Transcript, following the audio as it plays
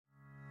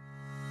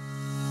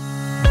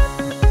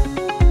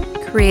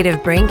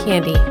Creative Brain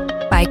Candy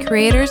by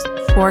creators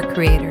for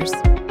creators.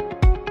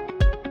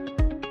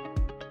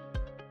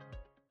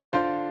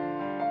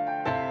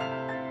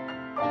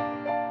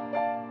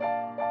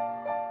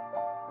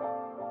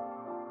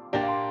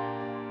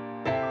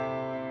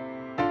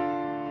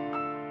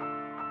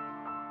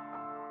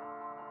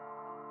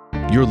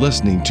 You're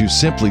listening to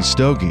Simply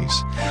Stogies,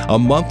 a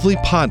monthly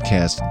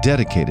podcast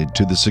dedicated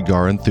to the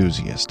cigar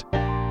enthusiast.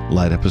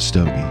 Light up a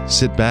stogie,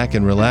 sit back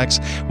and relax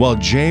while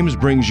James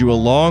brings you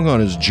along on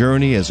his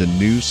journey as a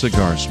new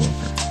cigar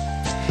smoker.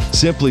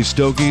 Simply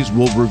Stogies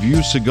will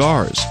review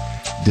cigars,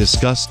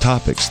 discuss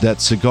topics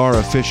that cigar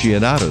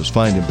aficionados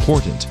find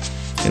important,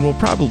 and will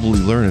probably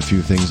learn a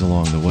few things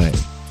along the way.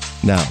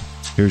 Now,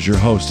 here's your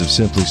host of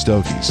Simply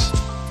Stogies,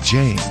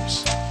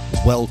 James.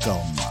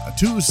 Welcome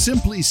to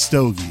Simply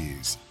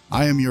Stogies.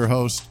 I am your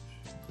host,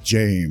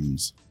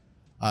 James.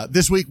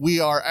 This week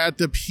we are at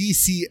the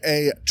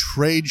PCA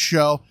Trade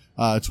Show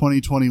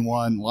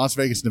 2021, Las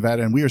Vegas,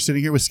 Nevada, and we are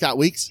sitting here with Scott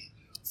Weeks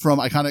from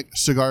Iconic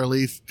Cigar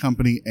Leaf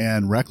Company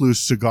and Recluse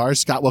Cigars.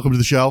 Scott, welcome to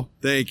the show.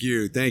 Thank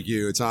you.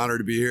 It's an honor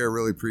to be here. I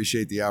really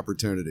appreciate the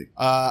opportunity.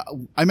 I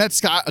met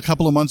Scott a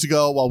couple of months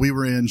ago while we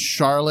were in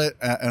Charlotte,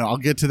 and I'll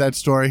get to that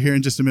story here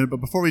in just a minute.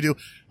 But before we do,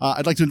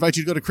 I'd like to invite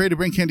you to go to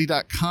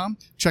creativebraincandy.com.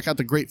 Check out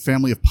the great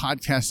family of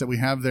podcasts that we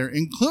have there,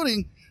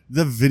 including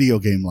the Video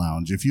Game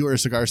Lounge. If you are a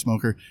cigar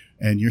smoker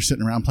and you're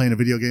sitting around playing a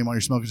video game while you're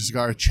smoking a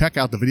cigar, check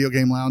out the Video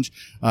Game Lounge.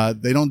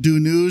 They don't do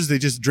news. They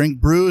just drink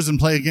brews and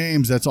play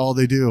games. That's all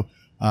they do.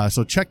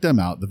 So check them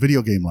out, the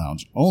Video Game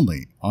Lounge,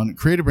 only on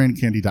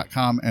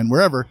creativebraincandy.com and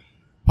wherever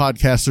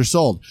podcasts are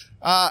sold.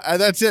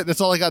 And that's it.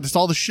 That's all I got. That's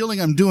all the shilling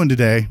I'm doing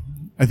today,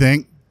 I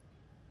think.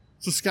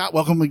 So, Scott,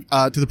 welcome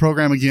to the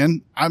program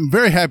again. I'm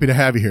very happy to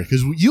have you here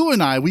because you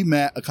and we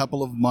met a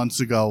couple of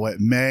months ago at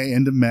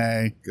end of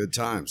May. Good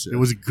times. Yeah. It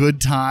was a good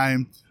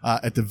time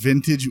at the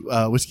Vintage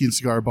Whiskey and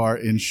Cigar Bar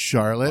in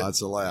Charlotte.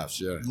 Lots of laughs,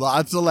 yeah.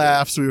 Lots of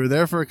laughs. We were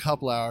there for a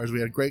couple hours.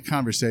 We had great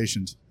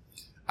conversations.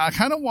 I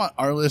kind of want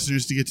our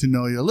listeners to get to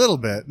know you a little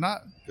bit,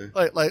 not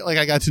like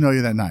I got to know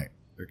you that night.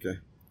 Okay.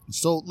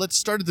 So let's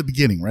start at the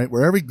beginning, right?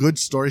 Where every good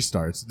story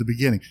starts, at the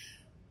begining.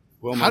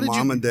 Well, my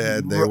mom and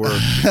dad, they were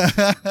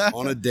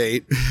on a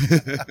date.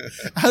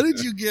 How did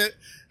you get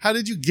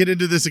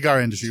into the cigar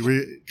industry?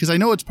 Because I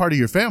know it's part of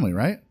your family,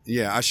 right?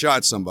 Yeah, I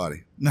shot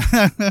somebody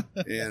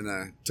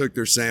and took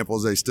their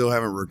samples. They still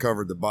haven't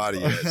recovered the body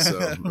yet.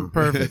 So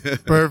Perfect.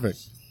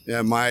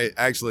 Yeah,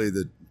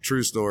 the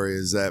true story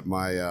is that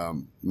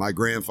my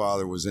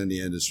grandfather was in the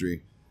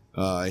industry.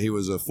 He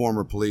was a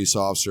former police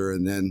officer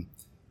and then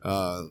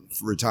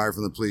retired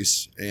from the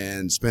police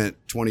and spent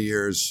 20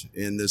 years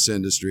in this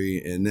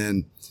industry. And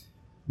then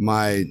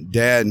my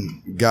dad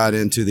got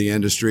into the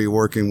industry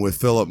working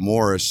with Philip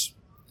Morris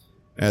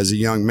as a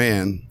young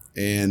man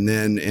and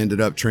then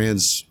ended up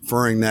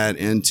transferring that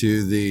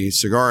into the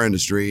cigar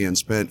industry and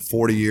spent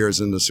 40 years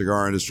in the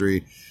cigar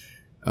industry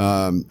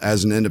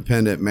as an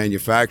independent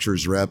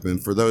manufacturer's rep.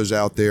 And for those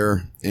out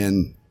there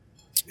in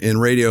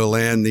radio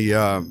land, the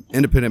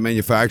independent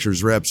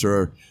manufacturer's reps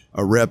are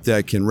a rep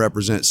that can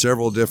represent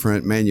several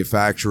different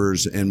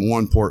manufacturers in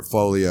one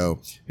portfolio,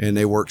 and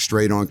they work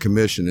straight on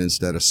commission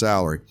instead of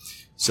salary.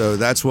 So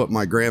that's what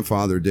my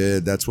grandfather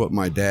did. That's what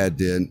my dad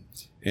did.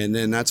 And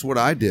then that's what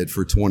I did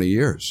for 20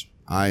 years.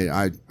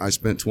 I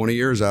spent 20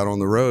 years out on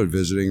the road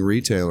visiting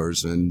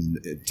retailers and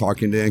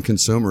talking to end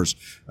consumers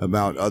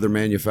about other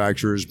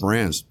manufacturers'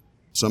 brands.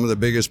 Some of the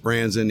biggest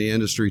brands in the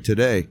industry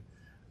today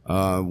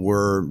had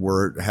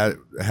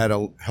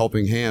a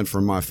helping hand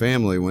from my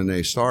family when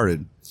they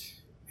started.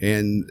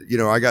 And,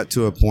 I got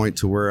to a point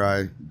to where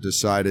I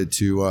decided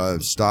to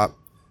stop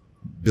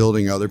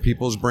building other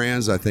people's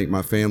brands. I think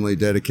my family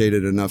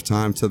dedicated enough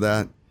time to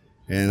that.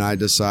 And I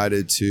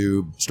decided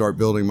to start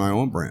building my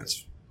own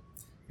brands.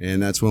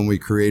 And that's when we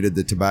created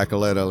the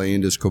Tabacalera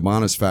Leyendas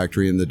Cubanas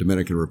factory in the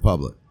Dominican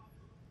Republic.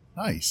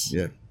 Nice.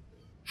 Yeah.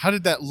 How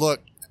did that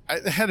look?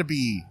 It had to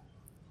be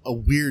a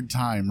weird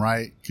time,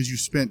 right? Because you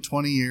spent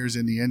 20 years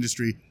in the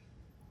industry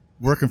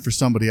working for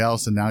somebody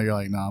else, and now you're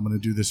like, no, I'm going to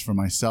do this for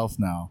myself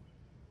now.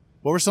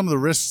 What were some of the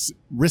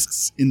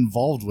risks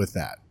involved with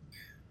that?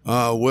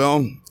 As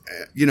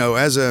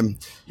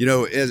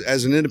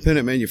an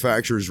independent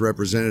manufacturer's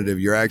representative,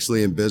 you're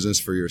actually in business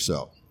for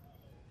yourself.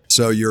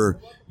 So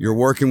you're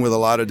working with a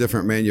lot of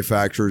different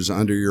manufacturers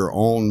under your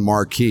own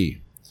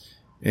marquee.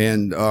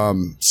 And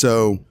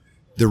so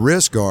the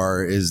risk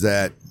is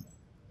that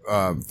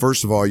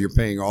first of all, you're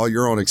paying all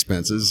your own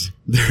expenses.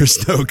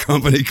 There's no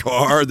company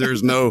car.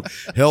 There's no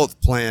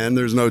health plan.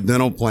 There's no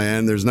dental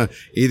plan.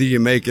 Either you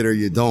make it or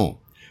you don't.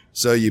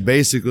 So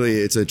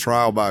it's a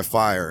trial by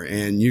fire,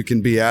 and you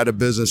can be out of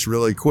business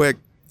really quick,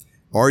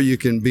 or you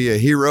can be a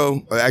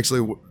hero.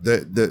 Actually,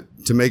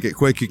 to make it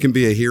quick, you can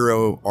be a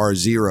hero or a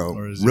zero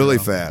really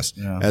fast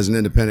as an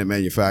independent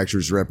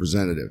manufacturer's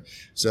representative.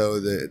 So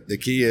the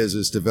key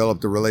is develop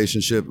the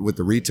relationship with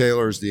the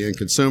retailers, the end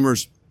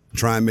consumers.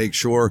 Try and make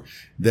sure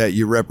that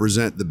you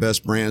represent the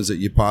best brands that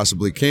you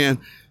possibly can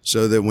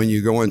so that when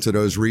you go into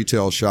those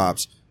retail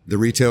shops, the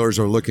retailers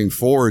are looking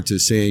forward to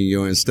seeing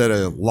you instead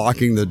of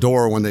locking the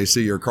door when they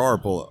see your car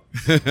pull up.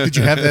 Did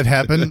you have that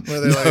happen?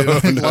 Where they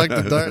locked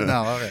the door?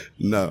 No, okay.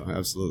 No,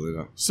 absolutely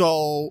not.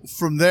 So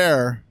from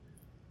there,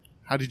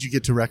 how did you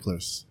get to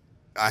Recluse?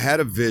 I had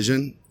a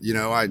vision.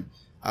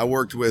 I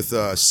worked with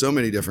so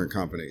many different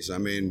companies. I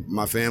mean,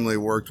 my family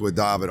worked with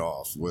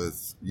Davidoff,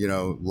 with,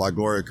 La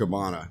Gloria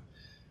Cabana,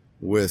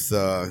 with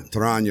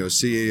Tarano,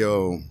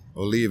 CEO,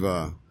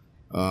 Oliva,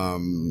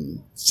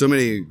 so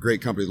many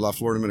great companies, La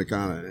Flor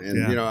Dominicana.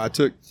 And,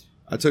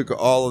 I took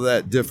all of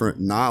that different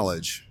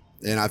knowledge,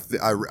 and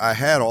I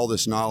had all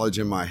this knowledge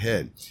in my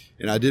head,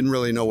 and I didn't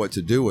really know what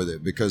to do with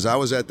it because I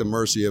was at the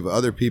mercy of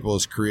other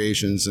people's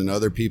creations and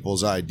other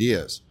people's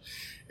ideas.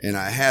 And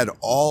I had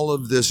all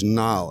of this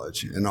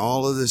knowledge and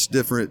all of this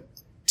different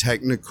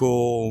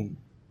technical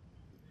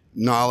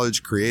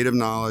knowledge, creative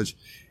knowledge,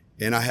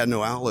 and I had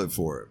no outlet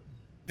for it.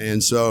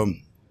 And so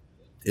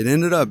it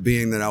ended up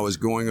being that I was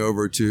going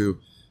over to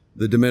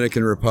the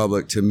Dominican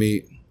Republic to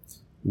meet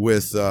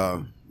with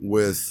Joselito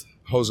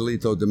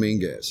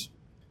Dominguez,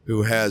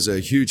 who has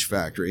a huge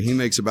factory. He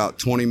makes about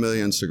 20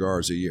 million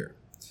cigars a year.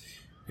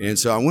 And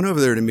so I went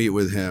over there to meet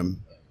with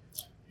him.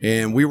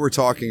 And we were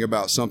talking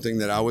about something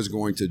that I was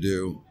going to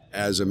do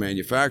as a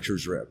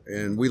manufacturer's rep.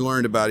 And we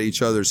learned about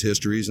each other's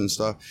histories and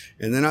stuff.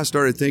 And then I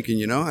started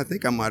thinking, I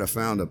think I might have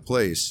found a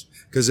place.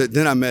 Because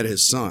then I met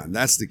his son.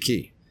 That's the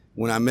key.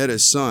 When I met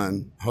his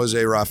son,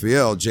 Jose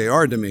Rafael,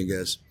 J.R.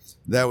 Dominguez,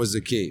 that was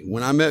the key.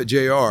 When I met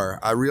J.R.,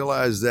 I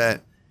realized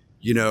that,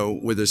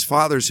 with his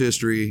father's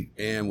history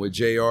and with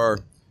J.R.,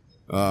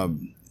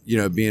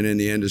 being in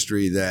the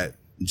industry, that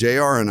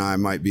J.R. and I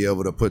might be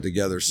able to put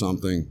together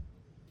something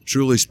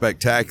truly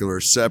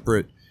spectacular,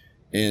 separate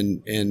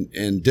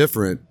and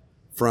different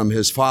from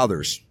his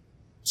father's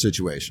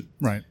situation.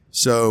 Right.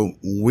 So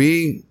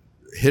we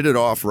hit it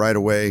off right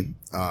away.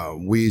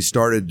 We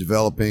started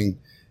developing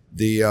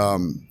the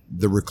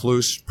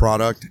Recluse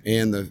product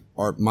and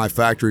my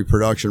factory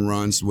production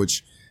runs,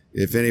 which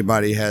if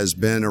anybody has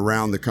been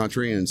around the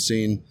country and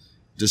seen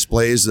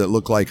displays that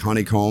look like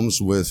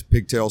honeycombs with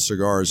pigtail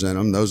cigars in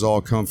them, those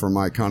all come from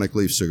my Iconic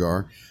Leaf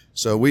cigar.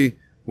 So we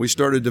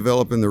started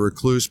developing the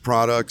Recluse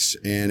products,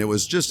 and it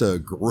was just a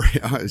great,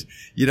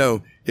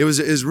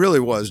 it really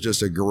was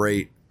just a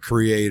great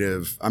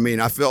creative. I mean,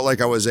 I felt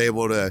like I was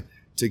able to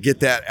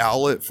get that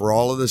outlet for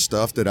all of the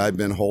stuff that I'd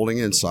been holding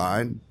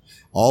inside,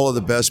 all of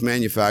the best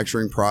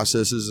manufacturing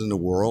processes in the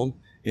world,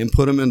 and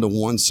put them into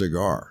one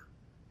cigar.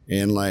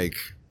 And I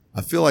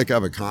feel like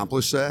I've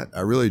accomplished that.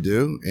 I really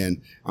do.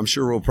 And I'm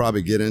sure we'll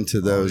probably get into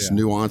those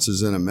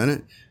nuances in a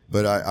minute.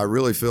 But I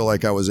really feel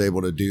like I was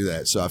able to do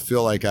that. So I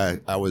feel like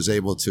I was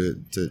able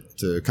to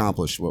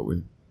accomplish what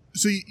we.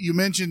 So you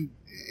mentioned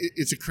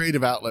it's a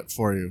creative outlet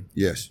for you.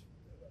 Yes.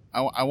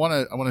 I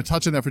want to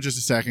touch on that for just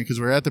a second because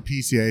we're at the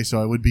PCA.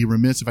 So I would be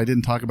remiss if I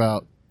didn't talk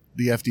about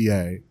the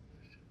FDA.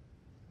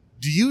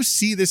 Do you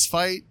see this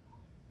fight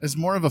as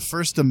more of a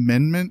First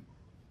Amendment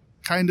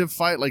kind of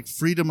fight, like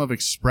freedom of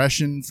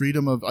expression,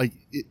 freedom of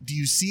do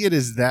you see it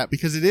as that?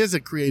 Because it is a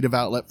creative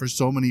outlet for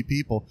so many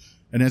people.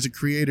 And as a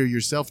creator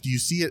yourself, do you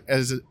see it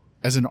as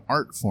an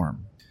art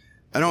form?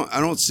 I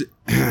don't see,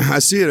 I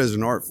see it as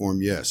an art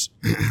form. Yes.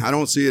 I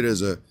don't see it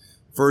as a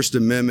First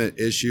Amendment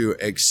issue,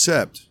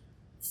 except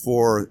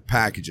for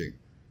packaging.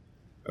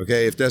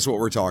 Okay. If that's what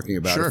we're talking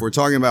about, Sure. If we're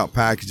talking about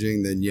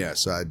packaging, then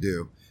yes, I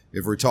do.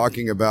 If we're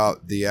talking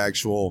about the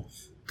actual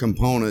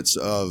components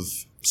of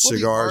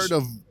cigars, the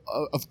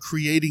art of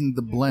creating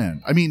the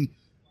blend. I mean,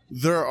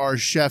 there are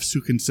chefs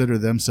who consider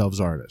themselves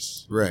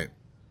artists. right.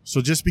 So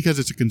just because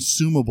it's a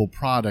consumable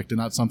product and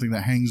not something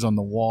that hangs on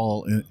the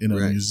wall in a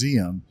Right.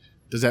 museum,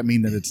 does that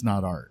mean that it's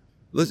not art?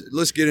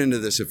 Let's get into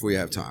this if we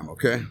have time.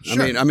 Okay.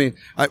 Sure. I mean,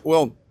 I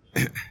don't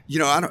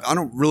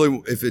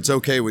really, if it's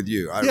okay with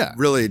you, I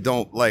really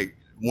don't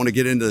want to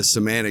get into the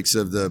semantics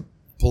of the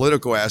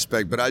political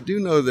aspect, but I do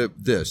know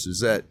that this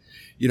is that,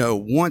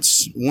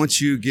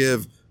 once you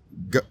give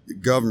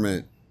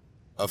government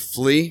a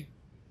flea,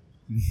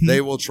 they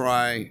will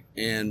try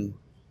and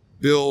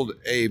build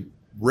a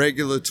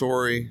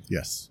regulatory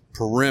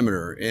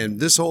perimeter. And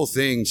this whole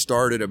thing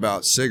started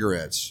about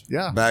cigarettes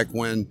back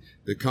when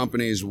the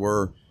companies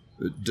were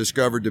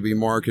discovered to be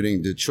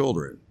marketing to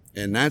children.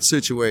 And that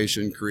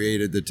situation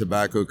created the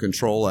Tobacco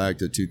Control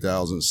Act of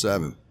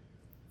 2007.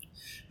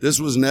 This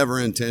was never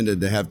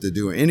intended to have to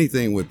do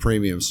anything with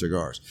premium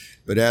cigars.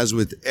 But as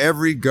with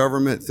every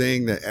government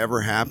thing that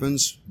ever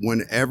happens,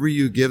 whenever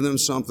you give them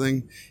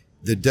something,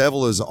 the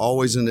devil is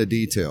always in the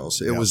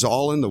details. It was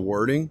all in the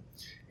wording.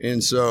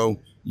 And so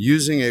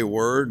using a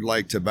word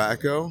like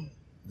tobacco,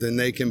 then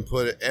they can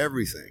put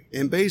everything.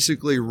 And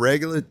basically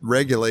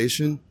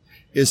regulation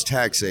is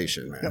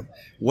taxation, man. Yep.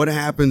 What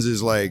happens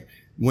is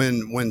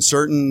when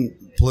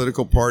certain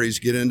political parties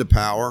get into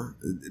power,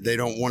 they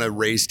don't want to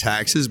raise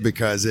taxes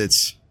because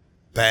it's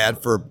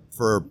bad for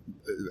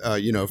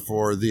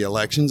the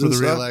elections and the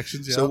stuff.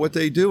 re-elections, So what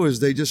they do is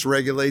they just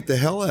regulate the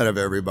hell out of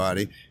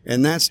everybody,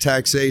 and that's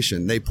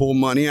taxation. They pull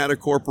money out of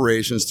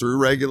corporations through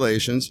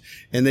regulations,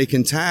 and they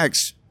can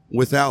tax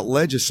without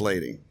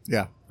legislating.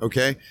 Yeah.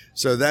 Okay.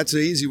 So that's an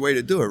easy way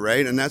to do it,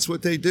 right? And that's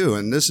what they do.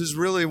 And this is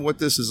really what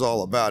this is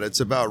all about. It's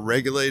about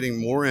regulating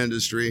more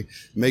industry,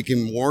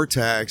 making more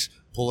tax,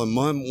 pulling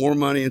more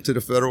money into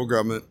the federal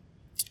government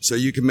so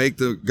you can make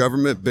the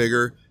government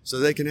bigger so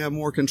they can have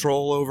more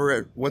control over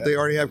it, what they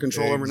already have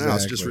control over now.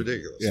 It's just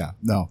ridiculous. Yeah,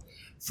 no,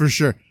 for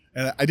sure.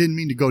 And I didn't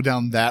mean to go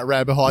down that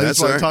rabbit hole. I just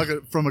want to talk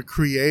from a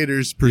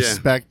creator's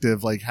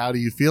perspective. Like, how do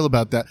you feel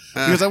about that?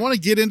 Because I want to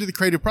get into the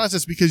creative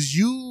process because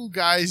you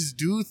guys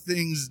do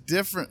things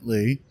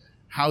differently,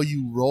 how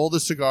you roll the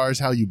cigars,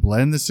 how you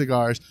blend the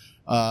cigars,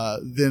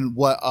 than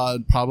what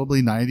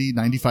probably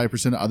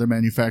 95% of other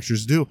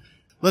manufacturers do.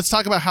 Let's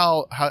talk about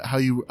how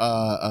you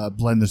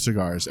blend the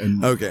cigars.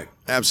 And okay,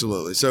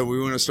 absolutely. So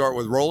we want to start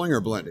with rolling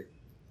or blending?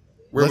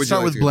 Let's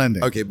start with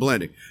blending. Okay,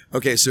 blending.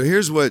 Okay, so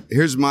here's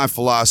my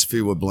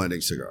philosophy with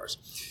blending cigars.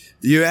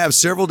 You have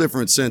several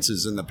different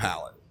senses in the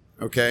palate.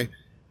 Okay,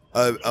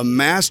 a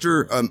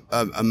master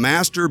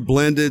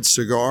blended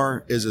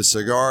cigar is a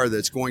cigar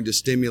that's going to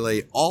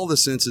stimulate all the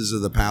senses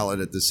of the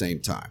palate at the same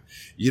time.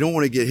 You don't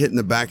want to get hit in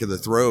the back of the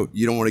throat.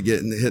 You don't want to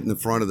get hit in the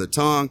front of the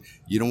tongue.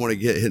 You don't want to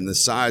get hit in the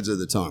sides of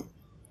the tongue.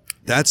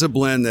 That's a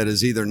blend that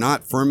is either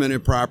not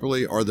fermented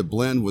properly or the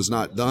blend was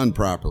not done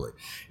properly.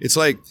 It's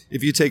like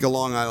if you take a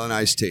Long Island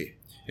iced tea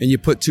and you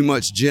put too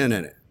much gin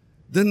in it,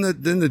 then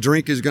the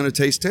drink is going to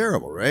taste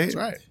terrible, right? That's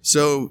right.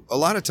 So a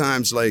lot of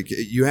times, like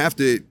you have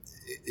to,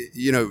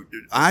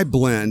 I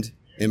blend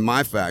in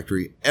my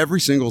factory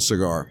every single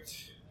cigar.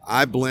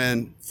 I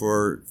blend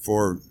for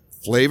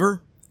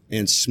flavor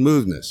and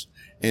smoothness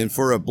and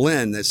for a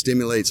blend that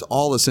stimulates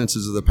all the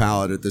senses of the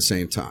palate at the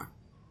same time.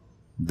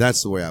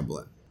 That's the way I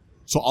blend.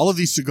 So all of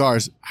these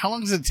cigars, how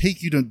long does it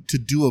take you to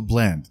do a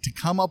blend, to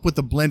come up with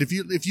a blend?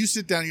 If you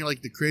sit down and you're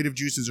like, the creative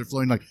juices are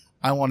flowing, like,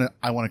 I want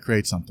to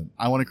create something.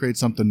 I want to create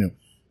something new.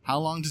 How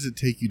long does it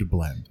take you to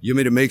blend? You want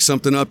me to make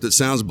something up that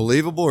sounds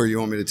believable, or you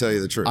want me to tell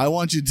you the truth? I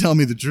want you to tell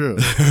me the truth.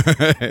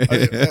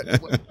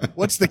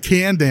 What's the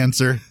canned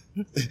answer?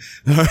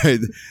 All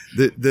right.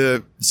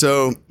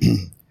 So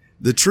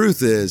the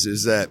truth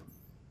is that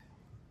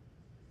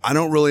I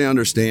don't really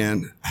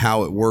understand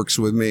how it works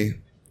with me.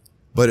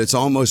 But it's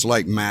almost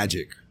like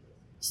magic.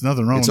 It's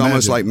nothing wrong with magic. It's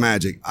almost like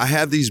magic. magic. I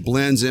have these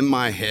blends in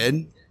my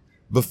head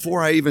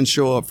before I even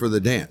show up for the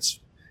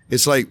dance.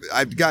 It's like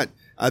I've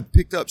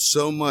picked up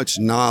so much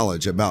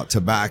knowledge about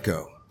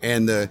tobacco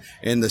and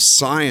the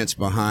science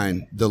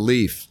behind the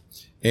leaf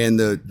and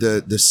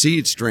the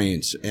seed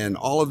strains and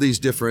all of these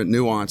different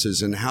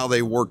nuances and how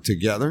they work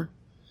together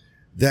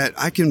that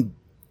I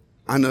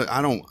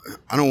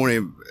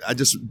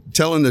just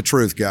telling the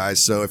truth,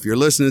 guys. So if you're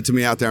listening to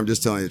me out there, I'm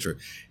just telling you the truth.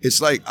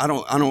 It's like, I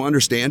don't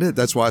understand it.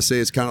 That's why I say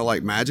it's kind of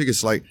like magic.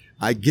 It's like,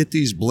 I get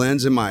these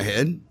blends in my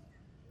head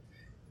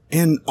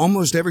and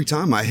almost every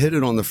time I hit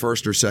it on the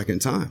first or second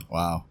time.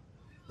 Wow.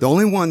 The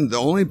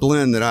only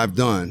blend that I've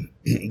done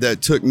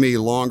that took me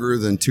longer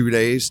than 2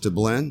 days to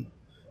blend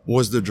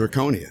was the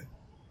Draconian,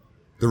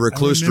 the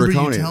Recluse Draconian. I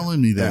remember you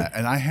telling me that. Yeah.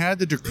 And I had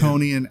the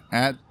Draconian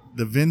at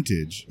the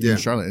Vintage in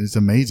Charlotte, and it's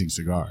an amazing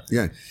cigar.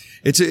 Yeah,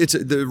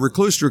 the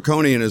Recluse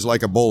Draconian is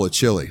like a bowl of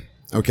chili.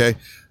 Okay,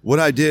 what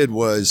I did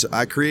was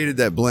I created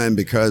that blend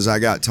because I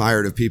got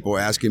tired of people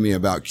asking me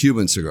about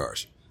Cuban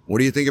cigars. What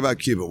do you think about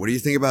Cuba? What do you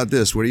think about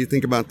this? What do you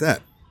think about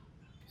that?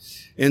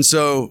 And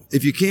so,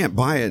 if you can't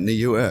buy it in the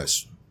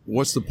U.S.,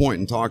 what's the point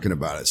in talking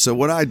about it? So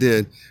what I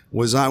did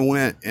was I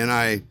went and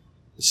I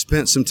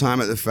spent some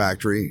time at the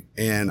factory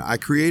and I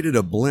created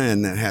a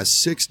blend that has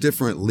 6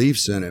 different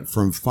leaves in it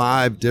from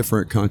 5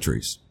 different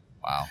countries.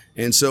 Wow.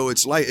 And so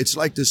it's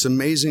like this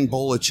amazing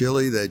bowl of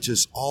chili that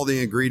just all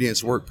the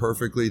ingredients work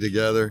perfectly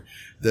together.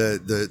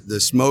 The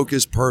smoke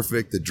is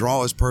perfect. The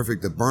draw is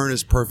perfect. The burn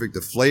is perfect.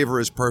 The flavor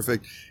is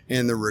perfect.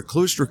 And the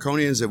Recluse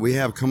Draconians that we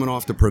have coming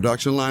off the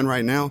production line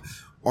right now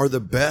are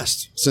the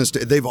best since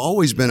they've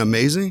always been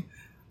amazing.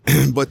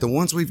 But the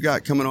ones we've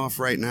got coming off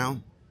right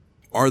now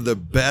are the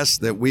best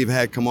that we've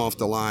had come off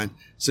the line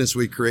since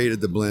we created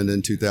the blend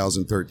in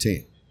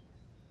 2013.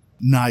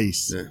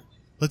 Nice. Yeah.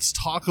 Let's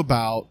talk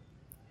about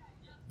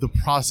the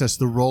process,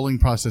 the rolling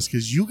process,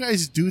 because you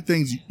guys do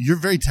things, you're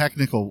very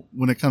technical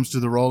when it comes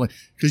to the rolling,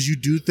 because you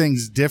do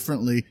things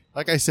differently,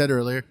 like I said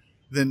earlier,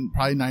 than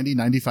probably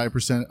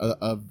 95%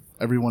 of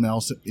everyone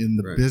else in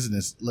the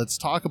business. Let's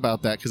talk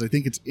about that, because I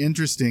think it's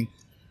interesting,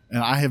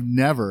 and I have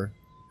never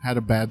had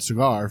a bad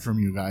cigar from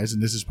you guys,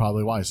 and this is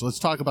probably why. So let's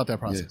talk about that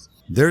process.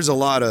 Yeah. There's a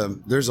lot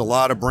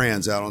of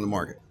brands out on the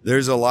market.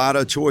 There's a lot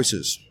of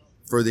choices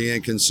for the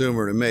end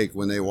consumer to make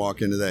when they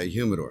walk into that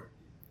humidor.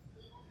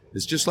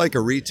 It's just like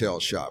a retail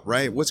shop,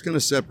 right? What's going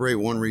to separate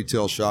one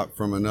retail shop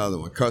from another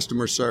one?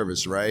 Customer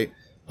service, right?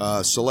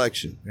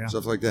 Selection,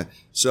 stuff like that.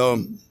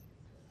 So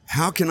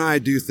how can I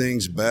do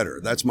things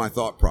better? That's my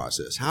thought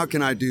process. How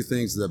can I do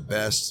things the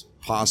best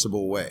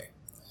possible way?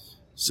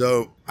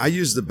 So I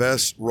use the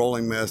best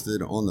rolling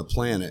method on the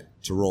planet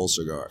to roll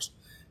cigars.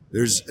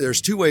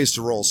 There's 2 ways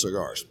to roll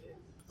cigars.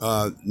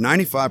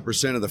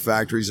 95% of the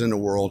factories in the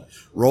world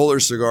roll their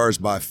cigars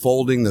by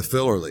folding the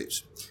filler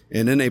leaves.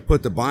 And then they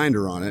put the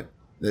binder on it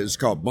It was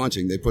called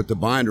bunching. They put the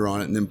binder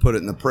on it and then put it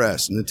in the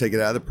press and then take it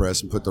out of the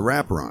press and put the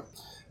wrapper on it.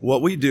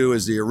 What we do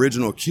is the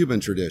original Cuban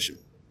tradition.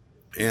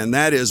 And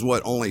that is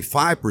what only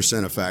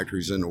 5% of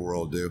factories in the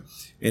world do.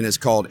 And it's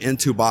called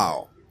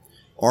entubado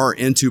or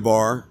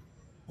entubar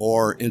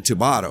or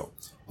entubado.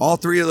 All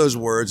three of those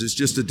words is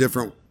just a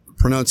different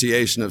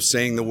pronunciation of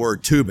saying the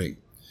word tubing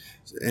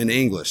in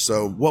English.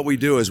 So what we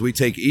do is we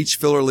take each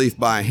filler leaf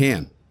by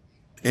hand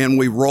and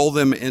we roll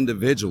them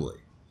individually.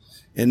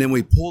 And then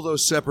we pull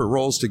those separate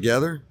rolls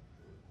together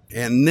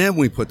and then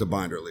we put the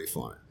binder leaf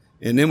on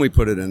it. And then we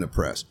put it in the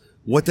press.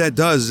 What that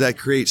does is that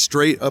creates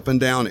straight up and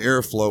down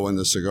airflow in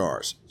the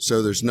cigars.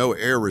 So there's no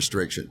air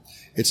restriction.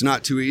 It's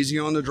not too easy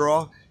on the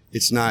draw.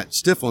 It's not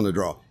stiff on the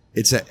draw.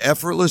 It's an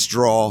effortless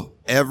draw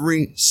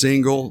every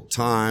single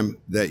time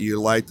that you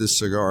light this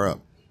cigar up.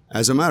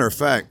 As a matter of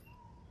fact,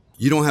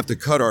 you don't have to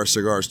cut our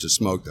cigars to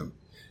smoke them.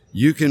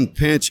 You can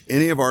pinch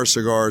any of our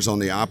cigars on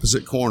the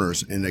opposite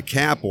corners and the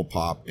cap will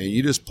pop and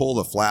you just pull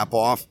the flap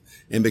off.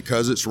 And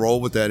because it's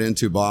rolled with that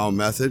entubado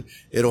method,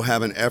 it'll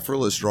have an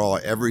effortless draw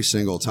every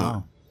single time.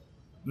 Wow.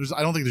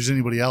 I don't think there's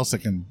anybody else that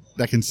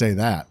can say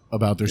that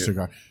about their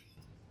cigar.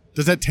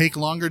 Does that take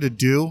longer to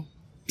do?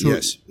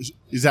 Yes.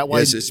 Is that why?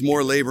 Yes, it's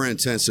more labor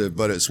intensive,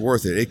 but it's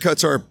worth it. It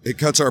cuts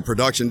our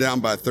production down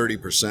by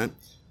 30%.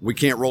 We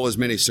can't roll as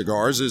many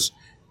cigars as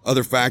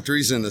other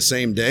factories in the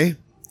same day,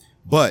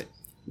 but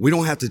we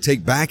don't have to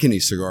take back any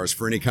cigars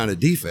for any kind of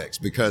defects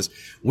because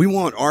we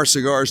want our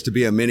cigars to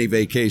be a mini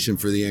vacation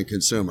for the end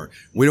consumer.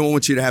 We don't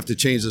want you to have to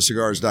change the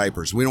cigar's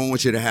diapers. We don't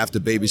want you to have to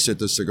babysit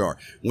the cigar.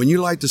 When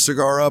you light the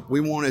cigar up,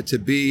 we want it to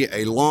be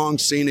a long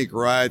scenic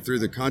ride through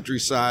the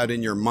countryside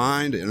in your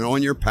mind and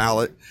on your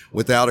palate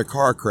without a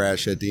car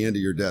crash at the end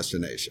of your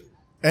destination.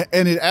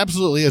 And it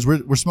absolutely is.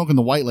 We're smoking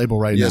the white label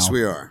right now. Yes,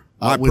 we are.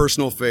 My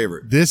personal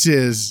favorite. This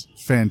is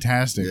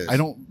fantastic. Yes. I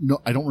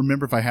don't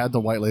remember if I had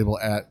the white label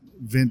at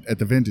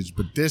the vintage,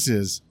 but this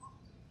is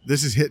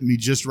hitting me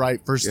just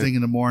right first thing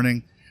in the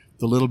morning.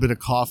 The little bit of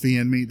coffee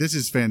in me. This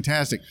is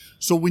fantastic.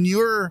 So when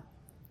you're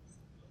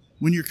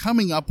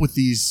coming up with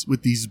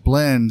these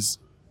blends,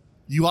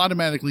 you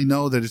automatically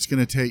know that it's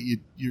going to take you.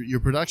 Your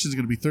production is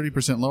going to be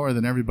 30% lower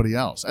than everybody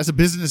else. As a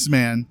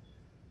businessman,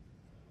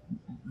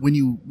 when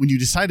you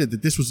decided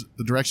that this was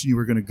the direction you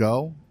were going to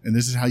go, and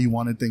this is how you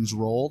wanted things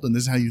rolled, and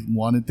this is how you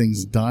wanted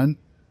things done.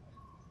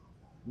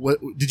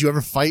 What did you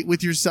ever fight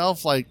with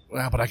yourself? Like,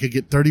 wow, but I could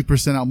get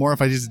 30% out more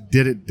if I just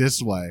did it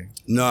this way.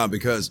 No,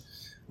 because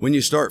when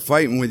you start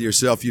fighting with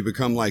yourself, you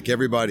become like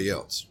everybody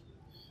else.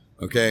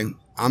 Okay.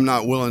 I'm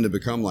not willing to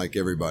become like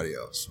everybody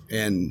else.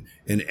 And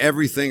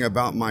everything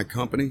about my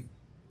company,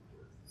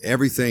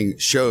 everything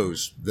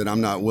shows that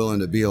I'm not willing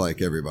to be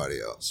like everybody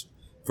else.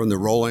 From the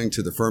rolling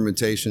to the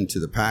fermentation to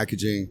the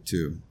packaging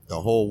to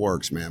the whole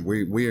works, man.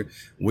 We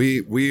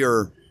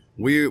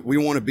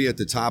want to be at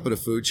the top of the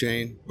food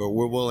chain, but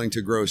we're willing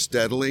to grow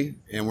steadily,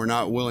 and we're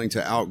not willing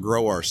to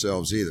outgrow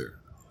ourselves either.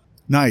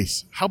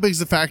 Nice. How big is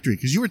the factory?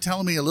 Because you were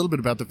telling me a little bit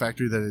about the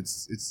factory that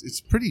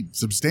it's pretty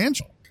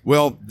substantial.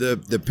 Well,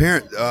 the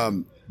parent,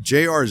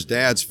 JR's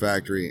dad's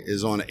factory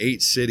is on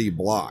 8 city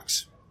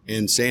blocks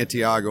in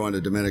Santiago in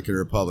the Dominican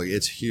Republic.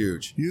 It's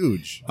huge.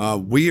 Huge.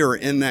 We are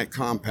in that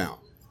compound.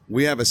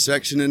 We have a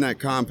section in that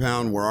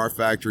compound where our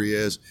factory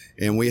is,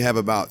 and we have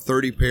about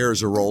 30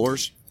 pairs of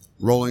rollers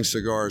rolling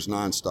cigars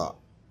nonstop.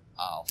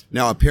 Wow.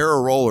 Now, a pair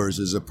of rollers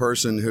is a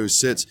person who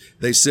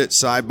sit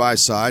side by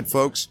side,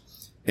 folks,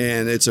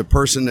 and it's a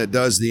person that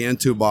does the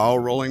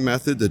entubado rolling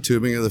method, the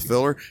tubing of the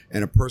filler,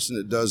 and a person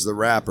that does the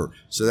wrapper.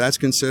 So that's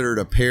considered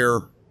a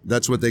pair.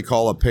 That's what they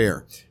call a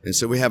pair. And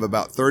so we have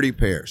about 30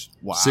 pairs,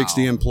 wow.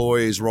 60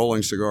 employees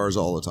rolling cigars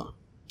all the time.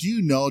 Do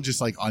you know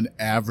just like on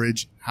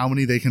average how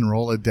many they can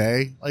roll a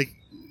day? Like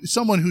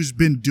someone who's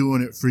been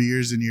doing it for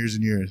years and years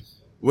and years.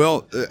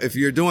 Well, if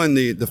you're doing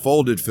the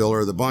folded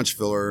filler, the bunch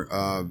filler,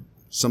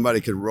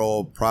 somebody could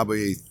roll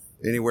probably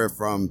anywhere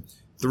from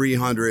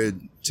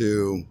 300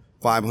 to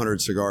 500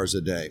 cigars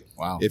a day.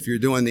 Wow. If you're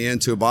doing the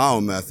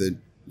entubado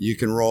method, you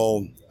can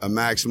roll a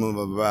maximum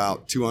of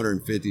about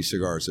 250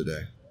 cigars a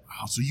day.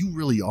 Wow. So you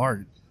really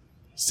are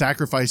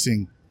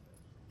sacrificing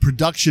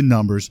production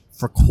numbers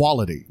for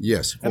quality.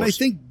 Yes, of course. And I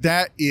think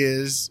that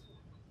is,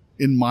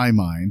 in my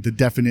mind, the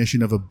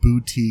definition of a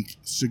boutique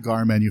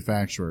cigar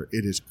manufacturer.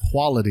 It is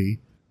quality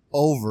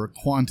over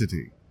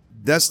quantity.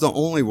 That's the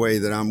only way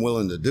that I'm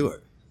willing to do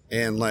it.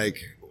 And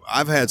like,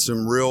 I've had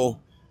some real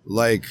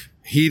like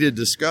heated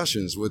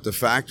discussions with the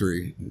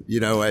factory,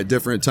 at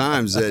different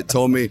times that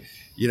told me,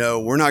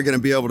 we're not going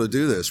to be able to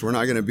do this. We're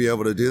not going to be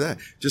able to do that.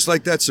 Just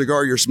like that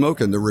cigar you're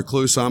smoking, the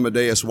Recluse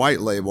Amadeus white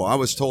label. I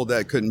was told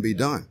that couldn't be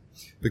done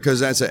because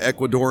that's an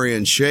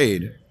Ecuadorian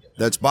shade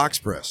that's box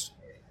pressed.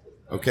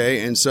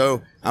 Okay. And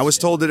so I was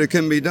told that it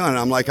couldn't be done.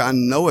 I'm like, I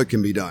know it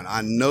can be done.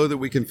 I know that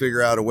we can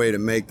figure out a way to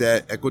make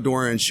that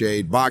Ecuadorian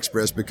shade box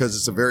press because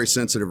it's a very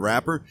sensitive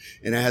wrapper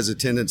and it has a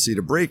tendency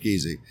to break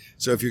easy.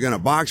 So if you're going to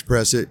box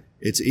press it,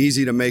 it's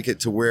easy to make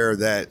it to where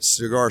that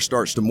cigar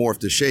starts to morph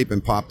to shape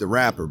and pop the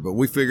wrapper. But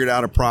we figured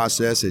out a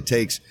process. It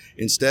takes,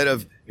 instead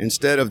of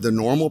instead of the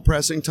normal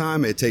pressing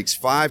time, it takes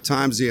 5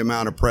 times the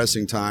amount of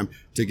pressing time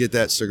to get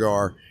that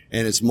cigar,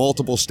 and it's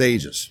multiple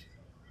stages.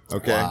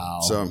 Okay. Wow.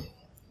 So,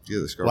 yeah,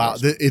 the cigar. Wow,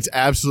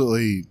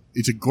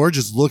 it's a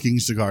gorgeous looking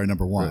cigar,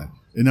 number one. Right.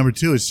 And number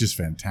two, it's just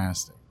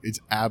fantastic. It's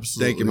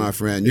absolutely. Thank you, my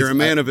friend. You're a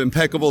man of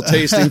impeccable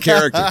taste and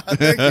character.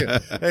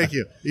 Thank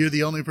you. You're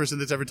the only person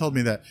that's ever told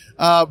me that.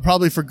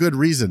 Probably for good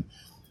reason.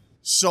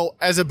 So,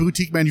 as a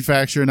boutique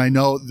manufacturer, and I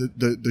know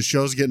the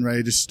show's getting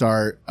ready to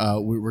start,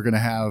 we're going to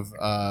have.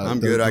 I'm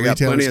good. I got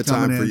plenty of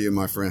time for you,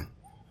 my friend.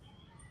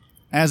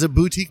 As a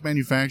boutique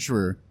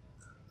manufacturer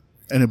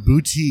and a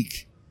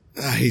boutique.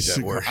 I hate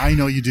that word. I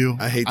know you do.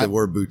 I hate the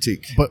word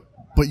boutique.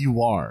 But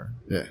you are.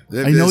 Yeah.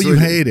 I know you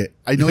hate it.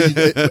 I know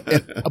you.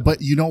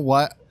 But you know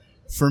what?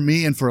 For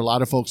me and for a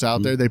lot of folks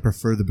out there, they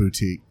prefer the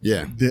boutique.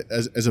 Yeah.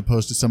 As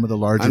opposed to some of the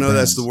larger. I know brands.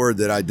 that's the word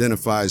that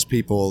identifies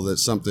people that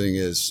something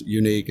is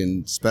unique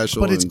and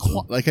special. But it's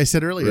like I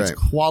said earlier, Right.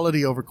 it's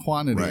quality over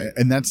quantity, Right.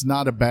 and that's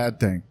not a bad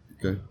thing.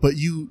 Okay. But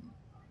you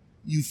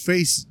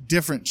face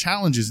different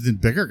challenges than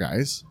bigger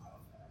guys.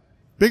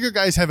 Bigger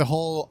guys have a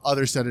whole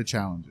other set of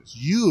challenges.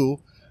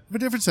 You have a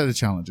different set of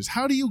challenges.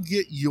 How do you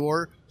get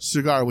your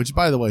cigar, which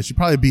by the way should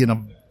probably be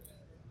in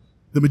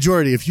the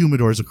majority of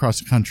humidors across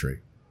the country?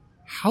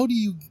 How do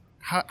you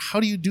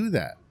do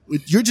that?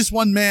 You're just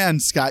one man,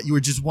 Scott. You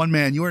are just one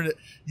man.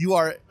 You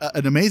are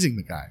an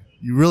amazing guy.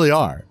 You really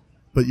are.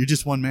 But you're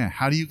just one man.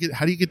 How do you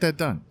get that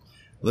done?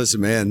 Listen,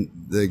 man,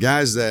 the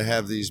guys that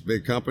have these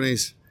big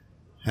companies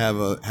have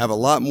a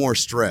lot more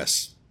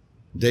stress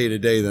day to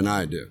day than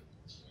I do.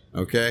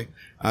 Okay?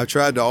 I've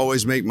tried to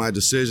always make my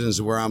decisions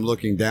where I'm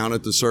looking down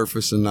at the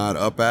surface and not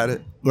up at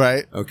it.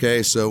 Right.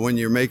 Okay? So when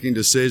you're making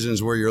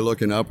decisions where you're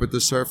looking up at the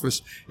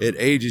surface, it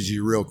ages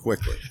you real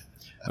quickly.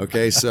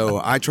 Okay? So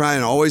I try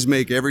and always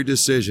make every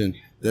decision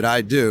that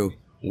I do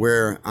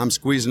where I'm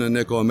squeezing a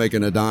nickel and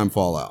making a dime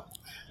fall out.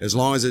 As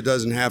long as it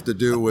doesn't have to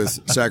do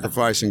with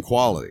sacrificing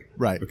quality.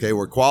 Right. Okay?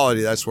 Where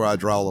quality, that's where I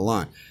draw the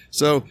line.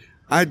 So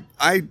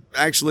I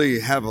actually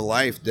have a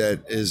life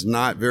that is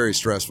not very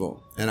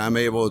stressful, and I'm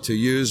able to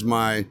use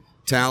my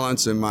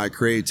talents and my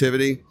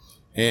creativity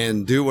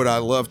and do what I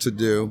love to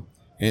do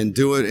and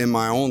do it in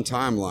my own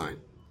timeline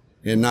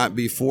and not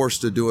be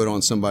forced to do it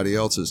on somebody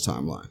else's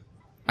timeline.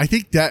 I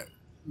think that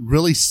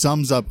really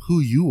sums up who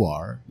you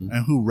are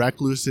and who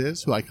Recluse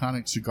is, who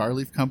Iconic Cigar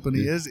Leaf Company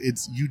is.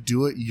 It's you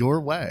do it your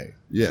way.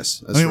 Yes,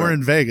 that's I mean, right. we're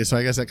in Vegas, so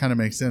I guess that kind of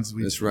makes sense.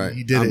 That's right.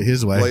 He did it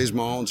his way. Blaze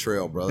my own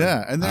trail, brother.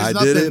 Yeah, and there's I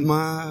nothing, did it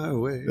my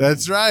way.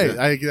 That's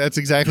right. Yeah. That's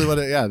exactly what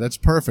yeah, that's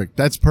perfect.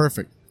 That's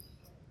perfect.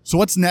 So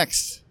what's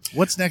next?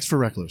 What's next for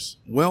Recluse?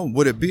 Well,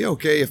 would it be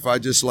okay if I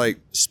just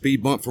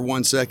speed bump for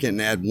 1 second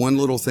and add one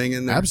little thing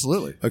in there?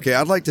 Absolutely. Okay,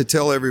 I'd like to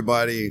tell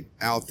everybody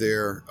out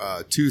there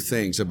 2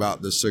 things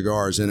about the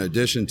cigars in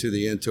addition to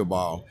the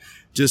Intobal,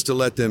 just to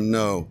let them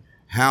know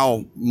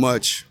how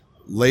much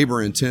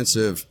labor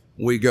intensive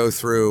we go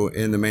through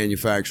in the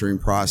manufacturing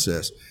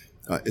process.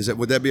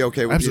 Would that be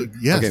okay with Absolutely.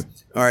 you? Yes. Okay.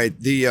 All right.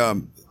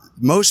 The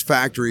most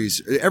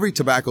factories, every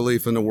tobacco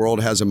leaf in the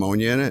world has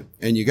ammonia in it,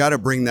 and you got to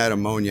bring that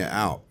ammonia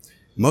out.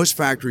 Most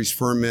factories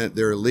ferment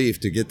their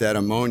leaf to get that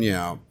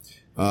ammonia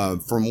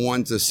out from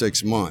 1 to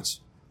 6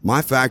 months.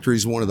 My factory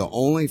is one of the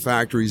only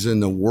factories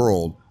in the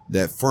world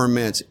that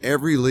ferments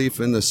every leaf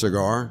in the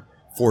cigar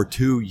for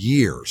 2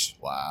 years.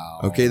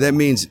 Wow. Okay, that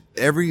means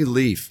every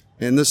leaf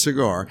in the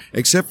cigar,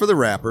 except for the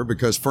wrapper,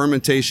 because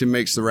fermentation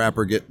makes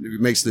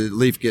the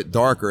leaf get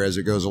darker as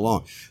it goes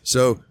along.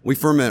 So we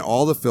ferment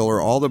all the filler,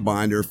 all the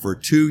binder for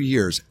 2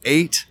 years,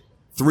 8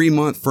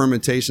 3-month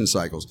fermentation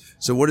cycles.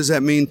 So what does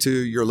that mean to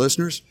your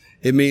listeners?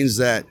 It means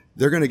that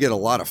they're going to get a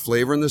lot of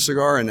flavor in the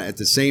cigar, and at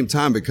the same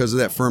time, because of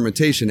that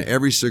fermentation,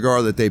 every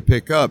cigar that they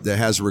pick up that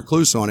has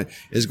Recluse on it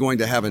is going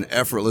to have an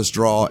effortless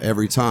draw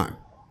every time.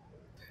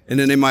 And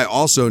then they might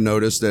also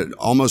notice that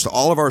almost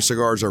all of our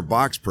cigars are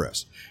box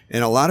pressed.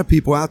 And a lot of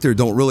people out there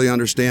don't really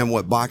understand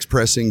what box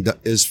pressing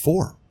is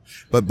for.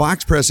 But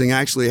box pressing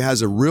actually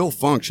has a real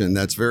function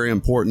that's very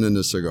important in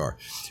the cigar.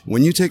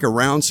 When you take a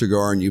round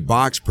cigar and you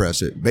box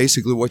press it,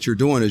 basically what you're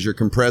doing is you're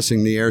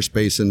compressing the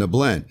airspace in the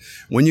blend.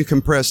 When you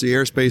compress the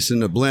airspace in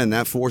the blend,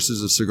 that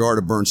forces the cigar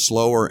to burn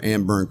slower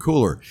and burn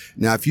cooler.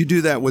 Now, if you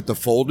do that with the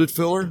folded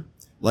filler,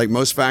 like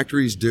most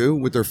factories do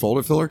with their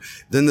folded filler,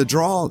 then the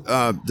draw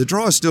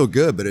is still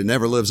good, but it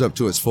never lives up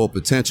to its full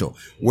potential.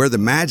 Where the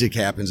magic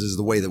happens is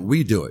the way that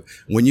we do it.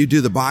 When you do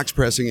the box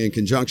pressing in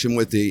conjunction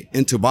with the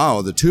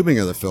intubado, the tubing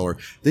of the filler,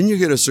 then you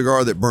get a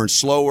cigar that burns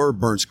slower,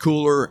 burns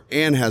cooler,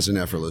 and has an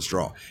effortless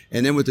draw.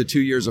 And then with the 2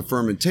 years of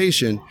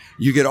fermentation,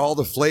 you get all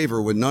the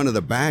flavor with none of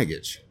the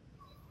baggage.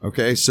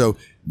 Okay, so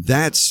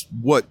that's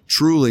what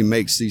truly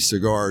makes these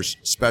cigars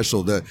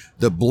special.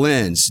 The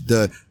blends,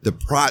 the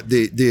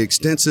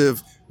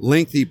extensive,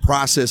 lengthy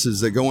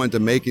processes that go into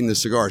making the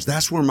cigars.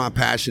 That's where my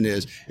passion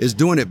is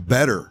doing it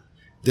better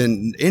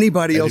than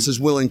anybody else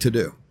is willing to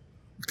do.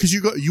 Because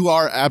you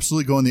are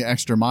absolutely going the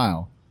extra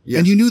mile. Yes.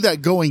 And you knew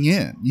that going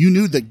in. You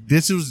knew that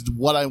this was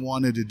what I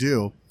wanted to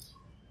do.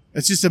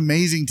 It's just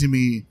amazing to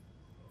me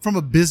from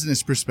a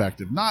business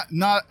perspective, not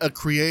a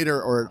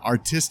creator or an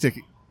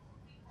artistic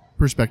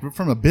perspective,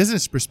 from a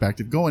business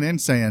perspective, going in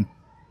saying,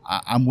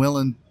 I'm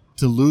willing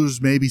to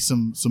lose maybe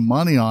some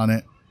money on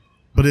it,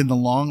 but in the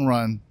long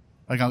run,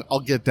 like I'll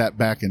get that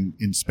back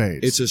in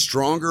spades. It's a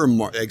stronger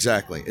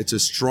exactly. It's a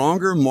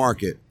stronger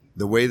market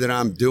the way that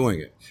I'm doing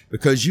it,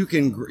 because you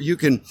can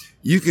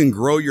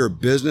grow your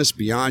business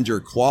beyond your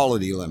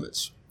quality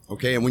limits.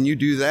 Okay, and when you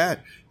do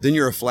that, then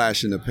you're a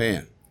flash in the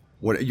pan.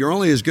 You're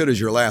only as good as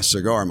your last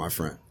cigar, my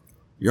friend.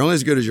 You're only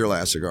as good as your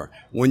last cigar.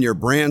 When your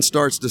brand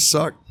starts to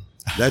suck,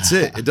 that's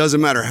it. It doesn't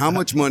matter how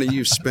much money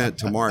you've spent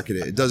to market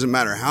it. It doesn't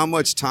matter how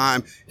much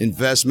time,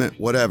 investment,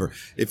 whatever.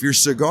 If your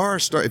cigar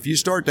if you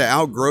start to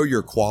outgrow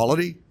your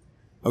quality,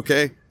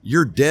 okay,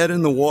 you're dead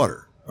in the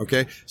water.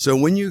 Okay. So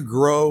when you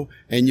grow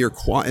and you're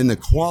in the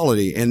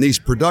quality, and these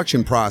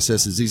production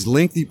processes, these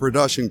lengthy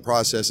production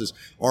processes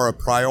are a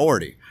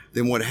priority,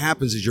 then what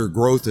happens is your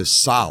growth is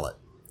solid.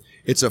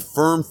 It's a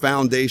firm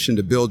foundation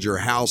to build your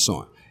house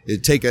on.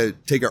 It take a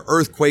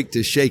earthquake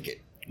to shake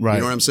it. Right.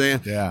 You know what I'm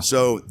saying? Yeah.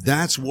 So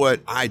that's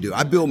what I do.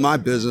 I build my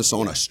business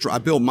I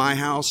build my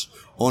house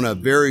on a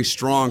very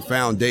strong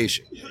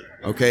foundation,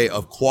 okay,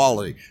 of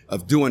quality,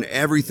 of doing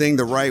everything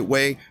the right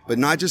way, but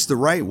not just the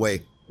right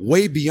way,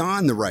 way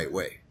beyond the right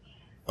way,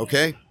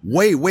 okay?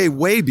 Way, way,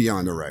 way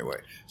beyond the right way.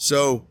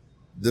 So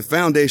the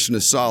foundation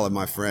is solid,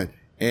 my friend.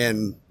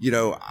 And,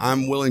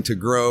 I'm willing to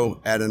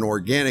grow at an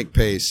organic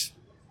pace.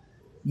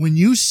 When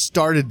you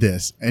started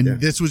this and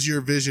this was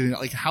your vision,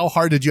 like how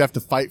hard did you have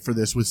to fight for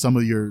this with some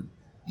of your,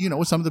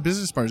 with some of the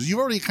business partners? You've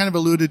already kind of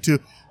alluded to,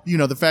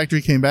 the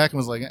factory came back and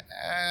was like,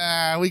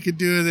 we could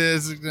do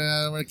this.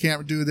 We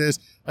can't do this.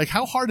 Like,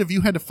 how hard have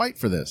you had to fight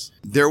for this?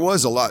 There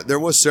was a lot. There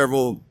was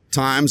several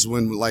times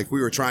when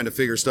we were trying to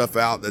figure stuff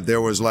out, that there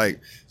was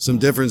some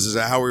differences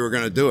at how we were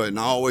going to do it. And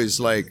I always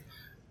want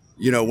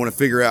to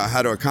figure out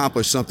how to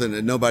accomplish something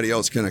that nobody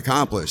else can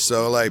accomplish.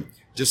 So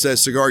just that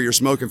cigar you're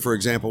smoking, for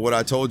example, what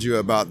I told you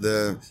about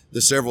the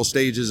several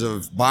stages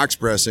of box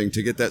pressing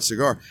to get that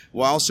cigar.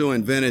 Well, I also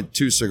invented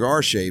 2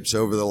 cigar shapes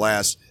over the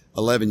last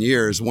 11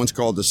 years. One's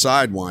called the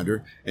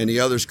Sidewinder, and the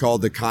other's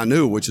called the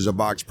Canu, which is a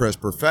box press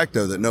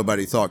perfecto that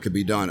nobody thought could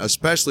be done,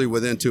 especially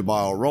with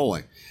in-tube-bottle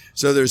rolling.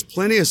 So there's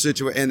plenty of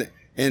situations.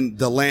 And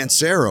the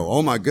Lancero,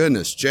 oh my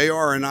goodness,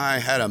 JR and I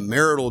had a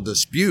marital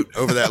dispute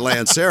over that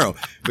Lancero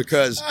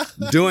because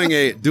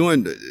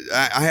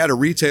I had a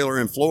retailer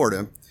in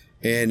Florida,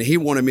 and he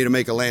wanted me to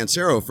make a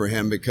Lancero for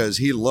him because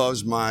he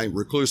loves my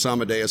Recluse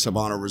Amadeus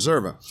Habano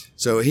Reserva.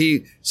 So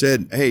he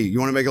said, hey, you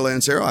want to make a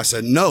Lancero? I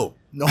said, no,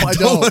 I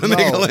don't want to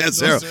make a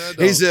Lancero.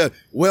 He said,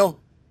 well,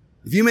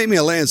 if you make me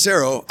a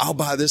Lancero, I'll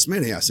buy this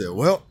many. I said,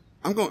 well,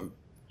 I'm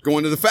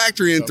going to the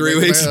factory in 3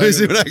 weeks to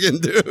see what I can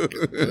do.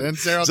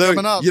 Lancero so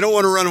coming up. You don't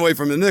want to run away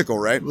from the nickel,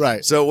 right?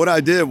 Right. So what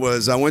I did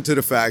was I went to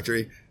the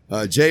factory.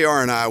 JR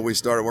and I, we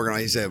started working on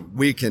it. He said,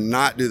 we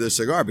cannot do this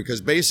cigar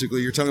because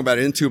basically you're talking about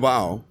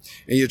in-tube-bottle,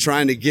 and you're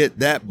trying to get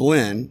that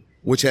blend,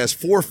 which has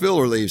 4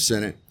 filler leaves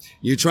in it.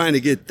 You're trying to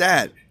get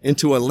that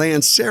into a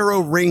Lancero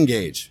ring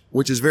gauge,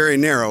 which is very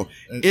narrow,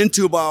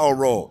 in-tube-bottle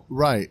roll.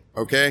 Right.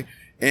 Okay.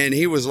 And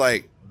he was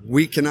like,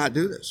 we cannot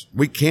do this.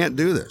 We can't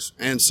do this.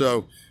 And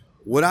so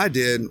what I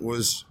did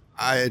was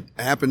I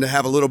happened to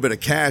have a little bit of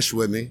cash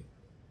with me.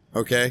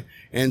 Okay.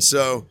 And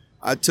so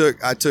I took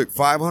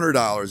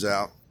 $500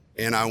 out,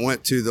 and I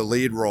went to the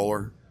lead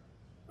roller,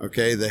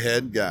 okay, the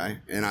head guy,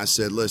 and I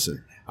said,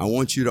 listen, I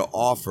want you to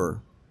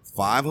offer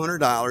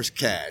 $500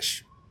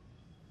 cash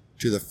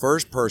to the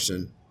first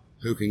person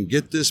who can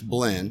get this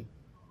blend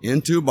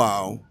into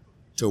bottle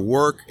to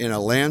work in a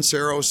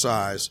Lancero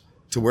size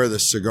to where the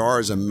cigar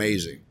is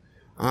amazing.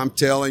 I'm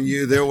telling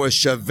you, there was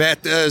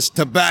chivetas,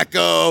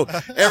 tobacco,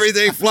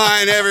 everything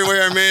flying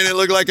everywhere, man. It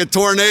looked like a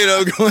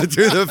tornado going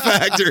through the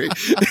factory.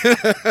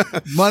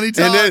 Money talks.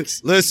 And then,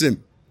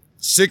 listen,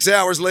 6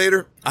 hours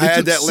later, I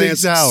had that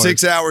Lancero.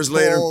 6 hours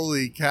later,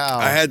 holy cow!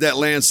 I had that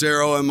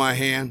Lancero in my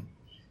hand,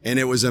 and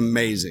it was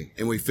amazing.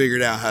 And we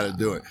figured out how to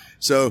do it.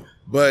 So,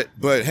 but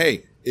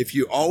hey, if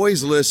you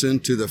always listen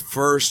to the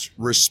first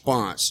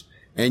response,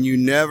 and you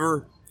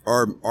never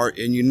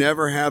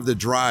have the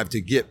drive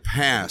to get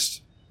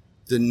past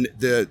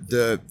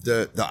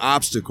the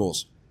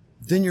obstacles,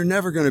 then you're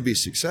never going to be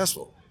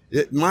successful.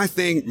 One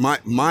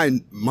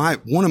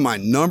of my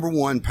number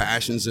one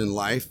passions in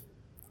life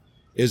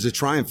is to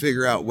try and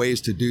figure out ways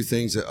to do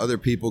things that other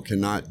people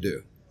cannot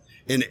do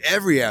in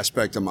every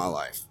aspect of my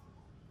life.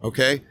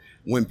 Okay.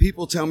 When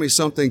people tell me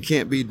something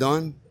can't be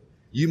done,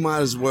 you might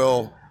as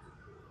well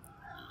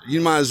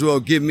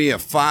give me a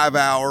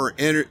 5-hour,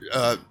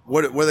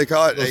 what do they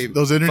call it?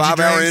 Those energy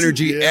 5-hour drinks?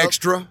 energy Yep.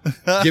 extra.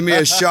 Give me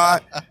a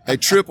shot, a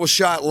triple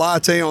shot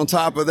latte on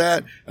top of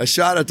that, a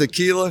shot of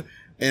tequila,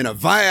 and a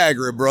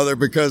Viagra, brother,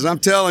 because I'm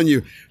telling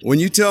you, when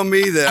you tell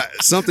me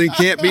that something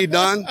can't be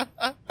done,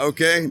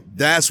 okay,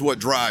 that's what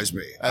drives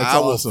me. I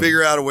will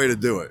figure out a way to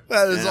do it.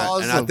 That is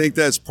awesome. And I think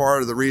that's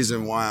part of the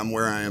reason why I'm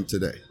where I am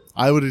today.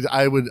 I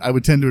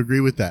would tend to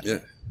agree with that. Yeah.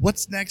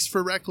 What's next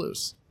for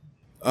Recluse?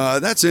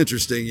 That's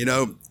interesting.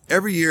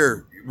 Every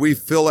year we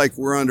feel like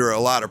we're under a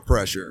lot of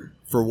pressure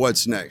for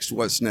what's next.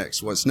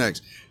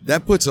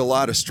 That puts a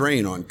lot of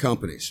strain on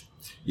companies.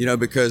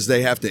 because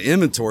they have to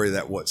inventory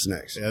that what's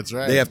next. That's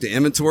right. They have to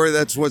inventory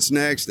that's what's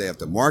next. They have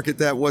to market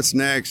that what's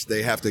next.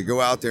 They have to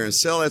go out there and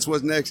sell that's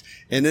what's next.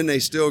 And then they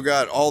still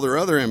got all their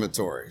other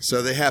inventory.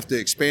 So they have to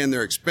expand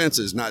their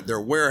expenses, not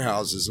their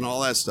warehouses and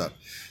all that stuff.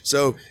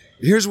 So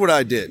here's what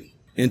I did.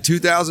 In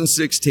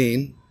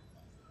 2016,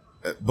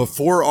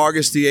 before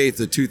August the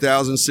 8th of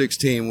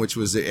 2016, which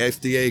was the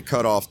FDA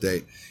cutoff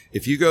date,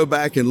 if you go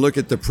back and look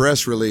at the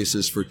press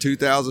releases for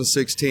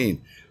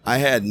 2016, I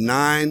had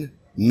 9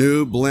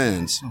 new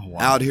blends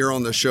out here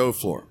on the show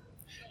floor.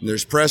 And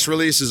there's press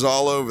releases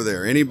all over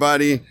there.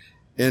 Anybody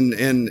in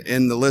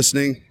the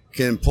listening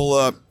can pull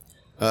up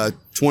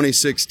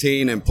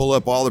 2016 and pull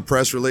up all the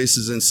press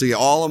releases and see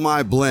all of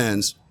my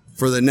blends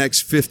for the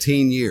next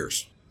 15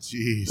 years.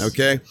 Jeez.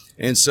 Okay.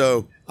 And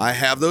so I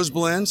have those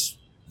blends.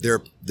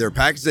 They're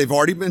packaged. They've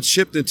already been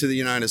shipped into the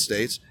United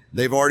States.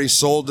 They've already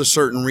sold to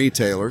certain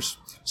retailers.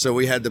 So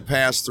we had to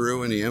pass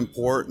through and the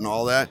import and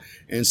all that.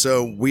 And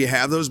so we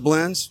have those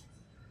blends,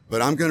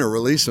 but I'm going to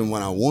release them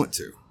when I want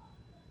to.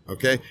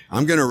 Okay.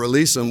 I'm going to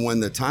release them when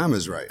the time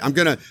is right.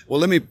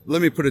 Let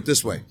me put it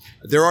this way.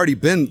 They've already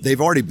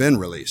been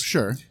released.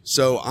 Sure.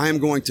 So I'm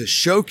going to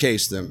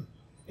showcase them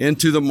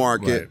into the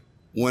market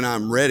when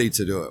I'm ready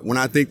to do it, when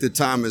I think the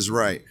time is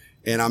right.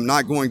 And I'm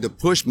not going to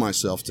push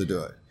myself to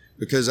do it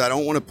because I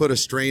don't want to put a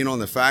strain on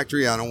the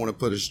factory. I don't want to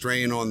put a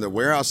strain on the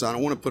warehouse. I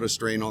don't want to put a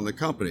strain on the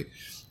company.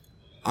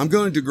 I'm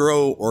going to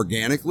grow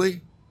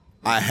organically.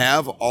 I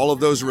have all of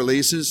those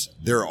releases.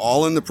 They're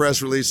all in the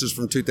press releases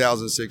from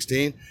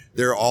 2016.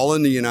 They're all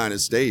in the United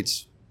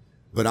States,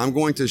 but I'm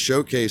going to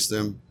showcase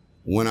them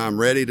when I'm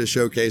ready to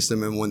showcase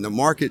them. And when the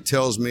market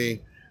tells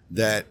me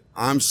that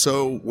I'm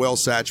so well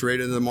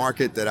saturated in the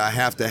market that I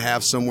have to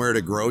have somewhere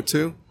to grow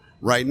to,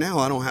 right now,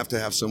 I don't have to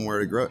have somewhere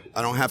to grow.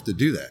 I don't have to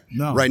do that.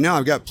 No. Right now,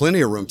 I've got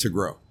plenty of room to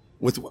grow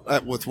with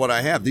what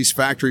I have. These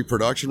factory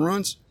production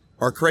runs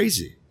are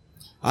crazy.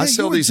 I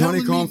sell these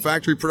honeycomb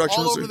factory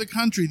production runs all over the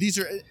country.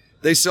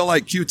 They sell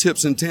like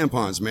Q-tips and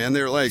tampons, man.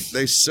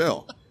 They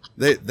sell.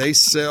 They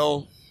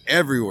sell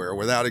everywhere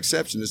without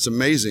exception. It's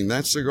amazing.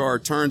 That cigar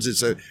turns.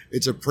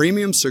 It's a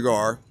premium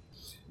cigar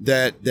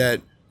that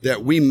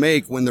we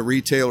make when the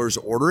retailers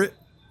order it,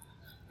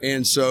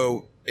 and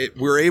so it's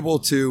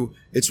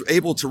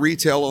able to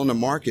retail on the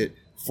market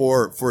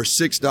for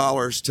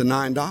 $6 to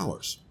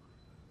 $9.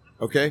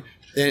 Okay.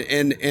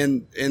 And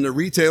the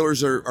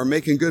retailers are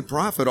making good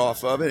profit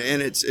off of it,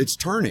 and it's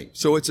turning.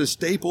 So it's a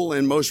staple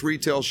in most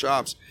retail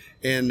shops,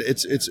 and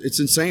it's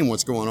insane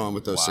what's going on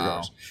with those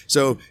cigars.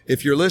 So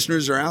if your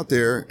listeners are out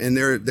there and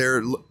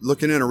they're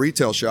looking in a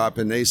retail shop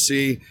and they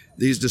see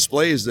these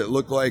displays that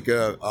look like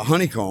a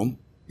honeycomb,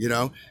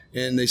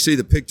 and they see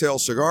the pigtail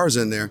cigars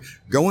in there,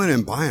 go in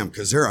and buy them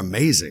because they're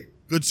amazing.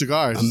 Good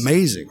cigars.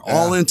 Amazing. Yeah.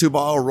 All into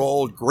bottle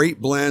rolled,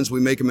 great blends. We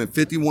make them in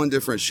 51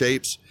 different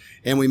shapes.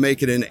 And we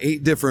make it in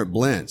 8 different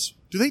blends.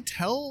 Do they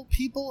tell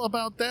people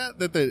about that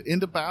the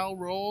into barrel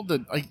rolled,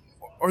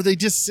 or they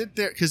just sit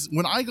there? Because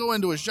when I go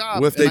into a shop,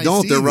 well, if they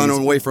don't, they're running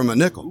away from a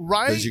nickel,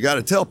 right? Because you got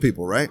to tell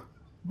people, right?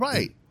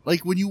 Right.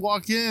 Like when you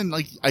walk in,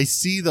 I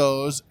see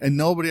those, and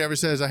nobody ever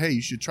says, "Hey,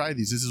 you should try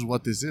these. This is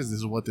what this is. This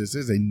is what this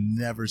is." They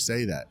never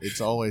say that.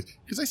 It's always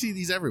because I see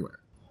these everywhere.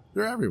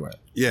 They're everywhere.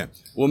 Yeah.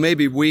 Well,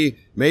 maybe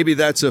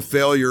that's a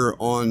failure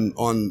on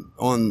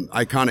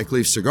Iconic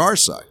Leaf Cigar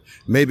side.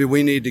 Maybe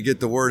we need to get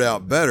the word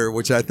out better,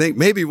 which I think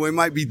maybe we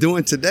might be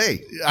doing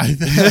today.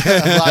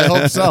 I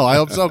hope so. I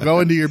hope so. Go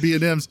into your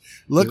B&Ms,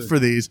 look for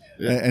these,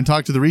 and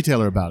talk to the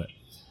retailer about it.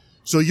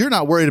 So you're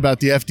not worried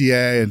about the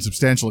FDA and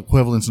substantial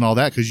equivalence and all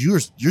that because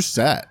you're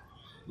set.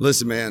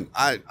 Listen, man,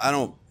 I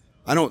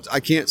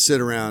can't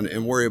sit around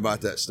and worry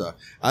about that stuff.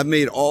 I've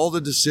made all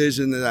the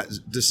decisions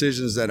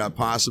that I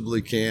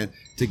possibly can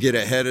to get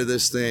ahead of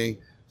this thing,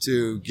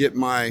 to get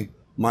my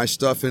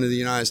stuff into the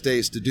United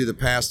States, to do the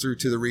pass-through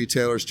to the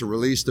retailers, to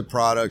release the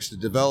products, to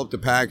develop the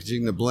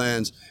packaging, the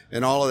blends,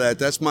 and all of that.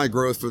 That's my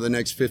growth for the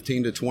next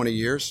 15 to 20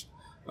 years.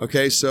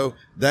 Okay, so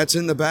that's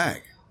in the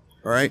bag.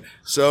 All right,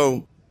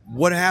 so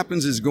what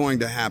happens is going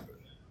to happen.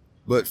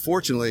 But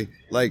fortunately,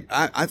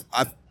 I've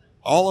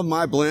all of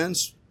my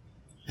blends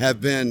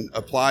have been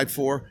applied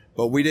for,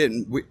 but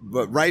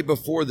but right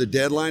before the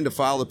deadline to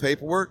file the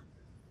paperwork,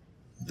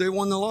 they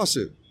won the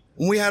lawsuit.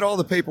 When we had all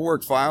the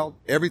paperwork filed,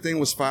 everything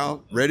was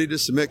filed, ready to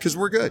submit, because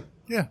we're good.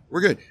 Yeah. We're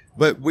good.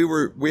 But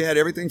we had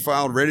everything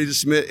filed, ready to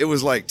submit. It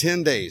was like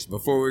 10 days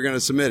before we were going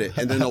to submit it.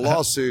 And then the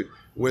lawsuit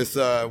with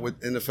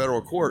in the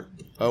federal court,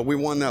 we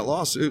won that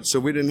lawsuit, so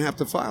we didn't have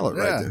to file it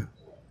right there.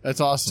 That's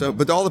awesome. So,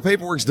 but all the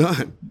paperwork's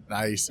done.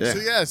 Nice.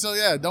 Yeah. So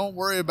don't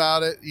worry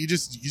about it.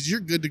 You're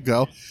good to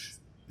go.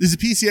 Is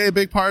the PCA a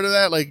big part of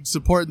that? Like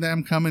supporting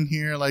them coming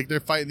here, like they're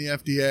fighting the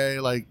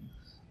FDA,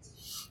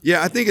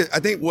 Yeah, I think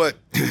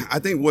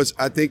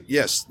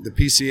yes, the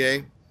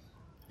PCA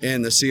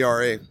and the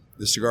CRA,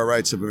 the Cigar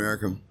Rights of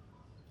America,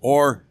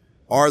 are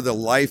the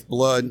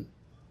lifeblood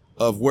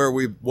of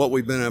what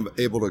we've been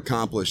able to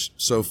accomplish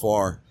so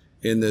far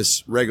in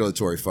this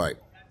regulatory fight.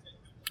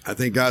 I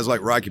think guys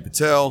like Rocky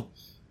Patel,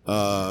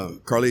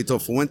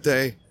 Carlito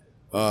Fuente,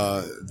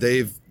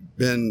 they've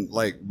been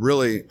like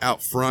really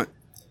out front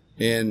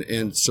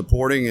and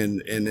supporting,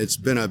 and it's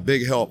been a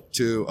big help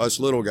to us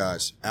little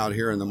guys out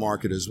here in the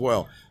market as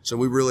well.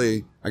 So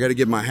I got to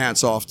give my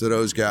hats off to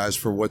those guys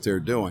for what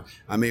they're doing.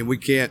 I mean, we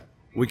can't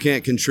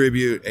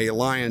contribute a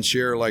lion's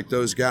share like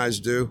those guys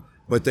do,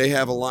 but they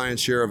have a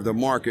lion's share of the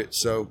market.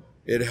 So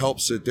it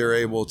helps that they're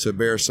able to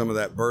bear some of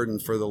that burden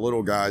for the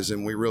little guys,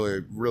 and we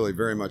really, really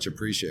very much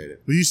appreciate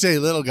it. Well, you say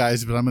little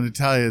guys, but I'm going to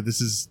tell you,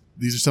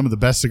 these are some of the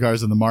best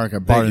cigars on the market,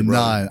 bar Thank you,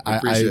 none. brother.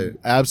 Appreciate it.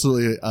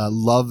 Absolutely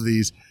love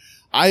these.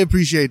 I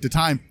appreciate the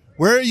time.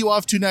 Where are you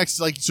off to next?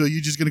 Like, so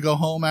you just going to go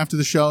home after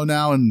the show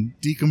now and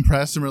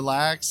decompress and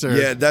relax? Or?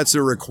 Yeah, that's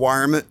a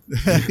requirement.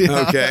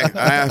 Okay.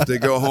 I have to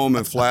go home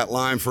and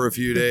flatline for a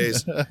few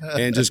days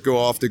and just go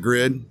off the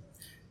grid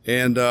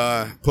and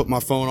put my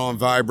phone on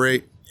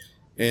vibrate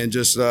and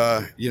just,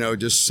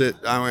 just sit.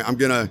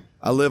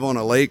 I live on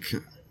a lake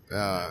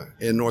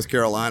in North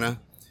Carolina.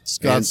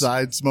 Just go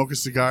outside, smoke a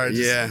cigar.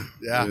 Yeah.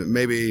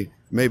 Maybe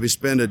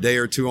spend a day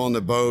or two on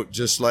the boat,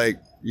 just like,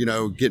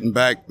 getting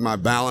back my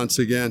balance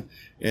again,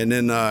 and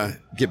then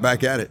get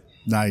back at it.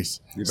 Nice.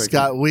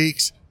 Scott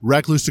Weeks,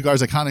 Recluse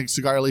Cigars, iconic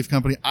cigar leaf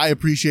company. I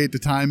appreciate the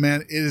time,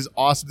 man. It is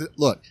awesome.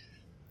 Look,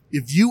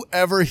 if you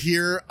ever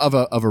hear of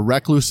a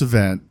Recluse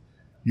event,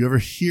 you ever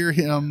hear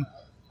him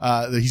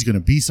that he's going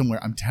to be somewhere,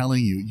 I'm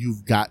telling you,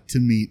 you've got to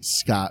meet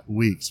Scott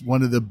Weeks,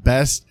 one of the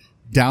best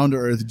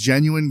down-to-earth,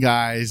 genuine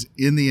guys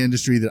in the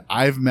industry that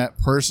I've met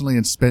personally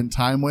and spent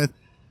time with.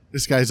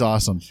 This guy's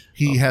awesome.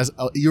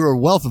 You're a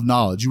wealth of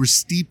knowledge. You were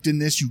steeped in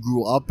this. You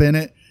grew up in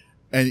it,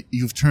 and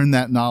you've turned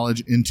that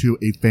knowledge into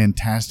a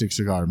fantastic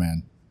cigar,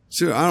 man.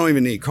 Sure, I don't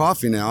even need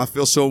coffee now. I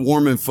feel so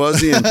warm and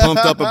fuzzy and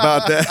pumped up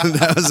about that.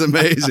 That was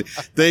amazing.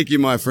 Thank you,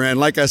 my friend.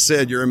 Like I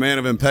said, you're a man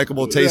of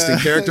impeccable taste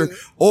and character,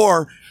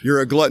 or you're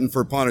a glutton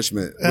for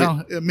punishment.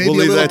 Maybe we'll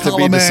leave that to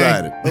be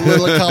decided. A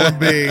little column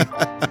B.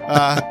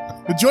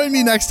 But join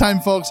me next time,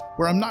 folks,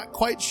 where I'm not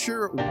quite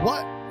sure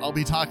what I'll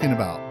be talking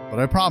about, but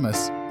I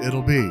promise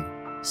it'll be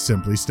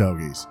Simply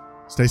Stogies.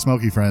 Stay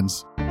smoky,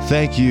 friends.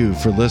 Thank you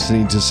for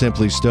listening to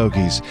Simply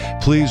Stogies.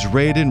 Please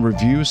rate and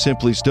review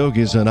Simply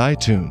Stogies on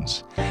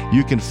iTunes.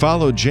 You can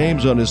follow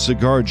James on his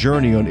cigar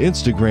journey on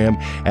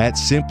Instagram at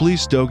Simply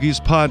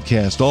Stogies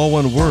Podcast, all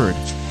one word,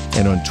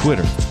 and on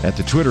Twitter at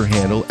the Twitter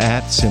handle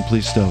at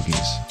Simply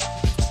Stogies.